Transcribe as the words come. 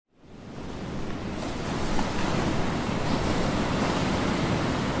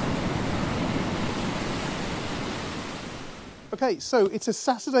Okay, so it's a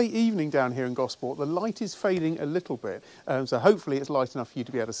Saturday evening down here in Gosport. The light is fading a little bit, so hopefully it's light enough for you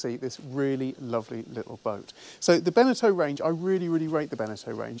to be able to see this really lovely little boat. So the Beneteau range, I really rate the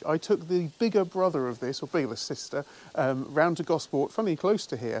Beneteau range. I took the bigger brother of this, or bigger sister, round to Gosport, funny close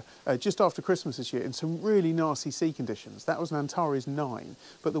to here, just after Christmas this year, in some really nasty sea conditions. That was an Antares 9,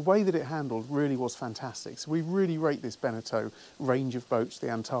 but the way that it handled really was fantastic. So we really rate this Beneteau range of boats,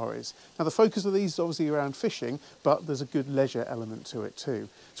 the Antares. Now the focus of these is obviously around fishing, but there's a good leisure element to it too.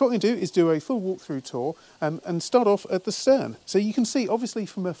 So what we're going to do is do a full walkthrough tour and start off at the stern. So you can see, obviously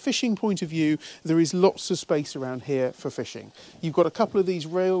from a fishing point of view, there is lots of space around here for fishing. You've got a couple of these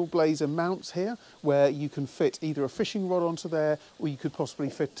Railblazer mounts here where you can fit either a fishing rod onto there, or you could possibly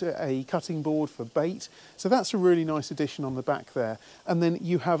fit a cutting board for bait. So that's a really nice addition on the back there. And then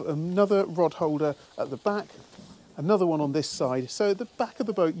you have another rod holder at the back, another one on this side. So at the back of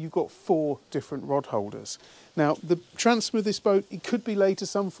the boat, you've got 4 different rod holders. Now, the transom of this boat, it could be laid to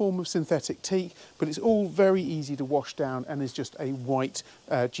some form of synthetic teak, but it's all very easy to wash down and is just a white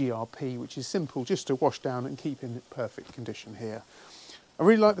GRP, which is simple just to wash down and keep in perfect condition here. I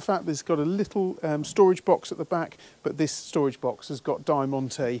really like the fact that it's got a little storage box at the back, but this storage box has got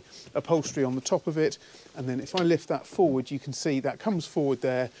Diamante upholstery on the top of it. And then if I lift that forward, you can see that comes forward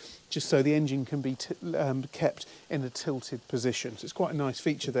there, just so the engine can be kept in a tilted position. So it's quite a nice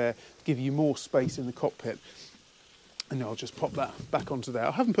feature there to give you more space in the cockpit. And I'll just pop that back onto there.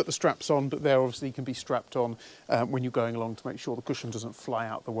 I haven't put the straps on, but they obviously can be strapped on when you're going along to make sure the cushion doesn't fly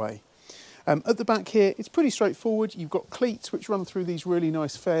out the way. At the back here, it's pretty straightforward. You've got cleats which run through these really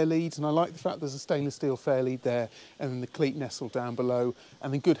nice fair leads, and I like the fact there's a stainless steel fair lead there, and then the cleat nestled down below,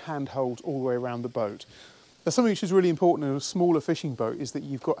 and then good handholds all the way around the boat. Now, something which is really important in a smaller fishing boat is that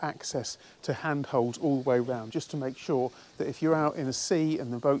you've got access to handholds all the way around, just to make sure that if you're out in a sea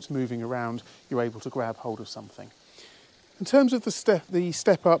and the boat's moving around, you're able to grab hold of something. In terms of the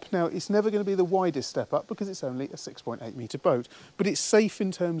step up, now it's never going to be the widest step up because it's only a 6.8 metre boat, but it's safe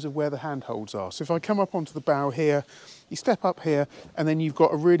in terms of where the handholds are. So if I come up onto the bow here, you step up here, and then you've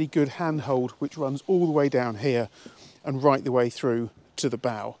got a really good handhold which runs all the way down here and right the way through to the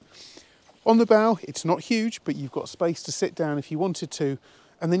bow. On the bow, it's not huge, but you've got space to sit down if you wanted to,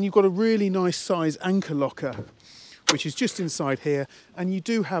 and then you've got a really nice size anchor locker which is just inside here, and you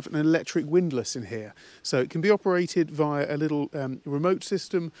do have an electric windlass in here. So it can be operated via a little remote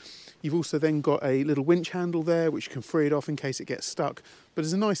system. You've also then got a little winch handle there, which can free it off in case it gets stuck. But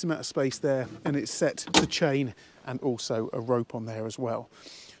there's a nice amount of space there, and it's set to chain and also a rope on there as well.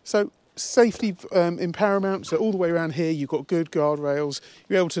 So safety in paramount, so all the way around here, you've got good guardrails.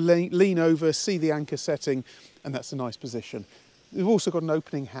 You're able to lean over, see the anchor setting, and that's a nice position. We've also got an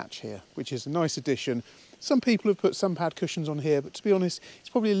opening hatch here, which is a nice addition. Some people have put sunpad cushions on here, but to be honest, it's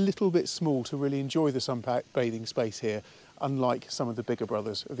probably a little bit small to really enjoy the sunbathing space here, unlike some of the bigger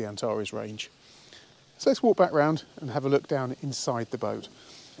brothers of the Antares range. So let's walk back round and have a look down inside the boat.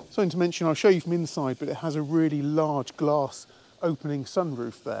 Something to mention, I'll show you from inside, but it has a really large glass opening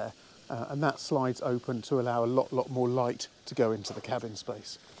sunroof there, and that slides open to allow a lot more light to go into the cabin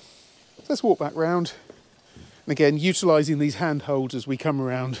space. So let's walk back round, and again, utilising these handholds as we come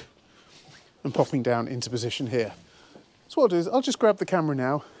around and popping down into position here. So what I'll do is I'll just grab the camera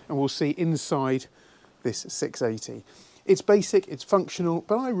now and we'll see inside this 680. It's basic, it's functional,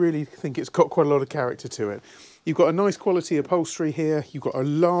 but I really think it's got quite a lot of character to it. You've got a nice quality upholstery here, you've got a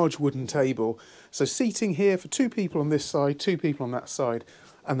large wooden table, so seating here for 2 people on this side, 2 people on that side,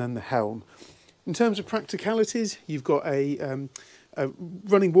 and then the helm. In terms of practicalities, you've got a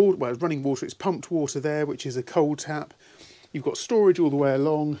running water, it's pumped water there, which is a cold tap. You've got storage all the way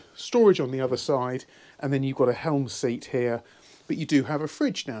along, storage on the other side, and then you've got a helm seat here, but you do have a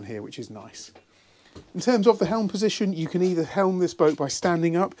fridge down here, which is nice. In terms of the helm position, you can either helm this boat by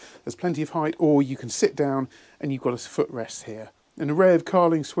standing up, there's plenty of height, or you can sit down and you've got a footrest here. An array of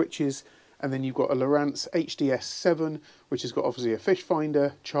Carling switches, and then you've got a Lowrance HDS 7, which has got obviously a fish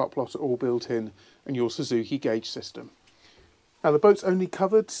finder, chart plotter all built in, and your Suzuki gauge system. Now the boat's only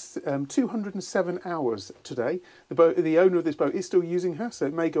covered 207 hours today. The owner of this boat is still using her, so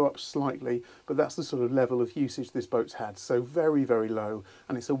it may go up slightly, but that's the sort of level of usage this boat's had, so very low,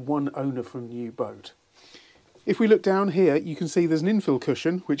 and it's a one owner from new boat. If we look down here, you can see there's an infill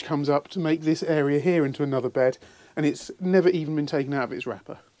cushion which comes up to make this area here into another bed, and it's never even been taken out of its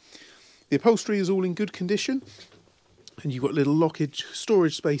wrapper. The upholstery is all in good condition, and you've got little lockage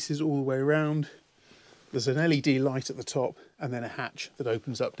storage spaces all the way around. There's an LED light at the top and then a hatch that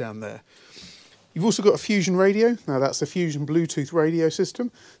opens up down there. You've also got a Fusion radio. Now that's a Fusion Bluetooth radio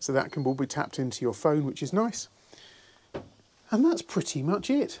system, so that can all be tapped into your phone, which is nice. And that's pretty much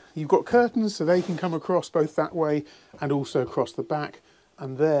it. You've got curtains so they can come across both that way and also across the back.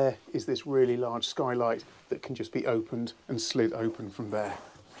 And there is this really large skylight that can just be opened and slid open from there.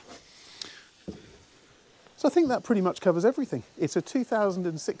 So I think that pretty much covers everything. It's a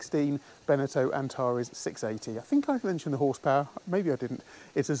 2016 Beneteau Antares 680. I think I mentioned the horsepower, maybe I didn't.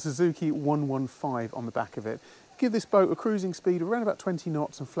 It's a Suzuki 115 on the back of it. Give this boat a cruising speed of around about 20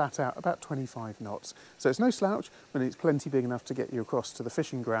 knots and flat out about 25 knots. So it's no slouch, but it's plenty big enough to get you across to the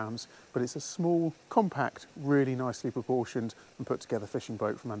fishing grounds, but it's a small, compact, really nicely proportioned and put together fishing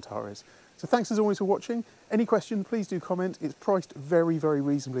boat from Antares. So thanks as always for watching. Any questions, please do comment. It's priced very, very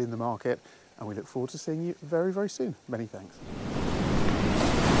reasonably in the market, and we look forward to seeing you very, very soon. Many thanks.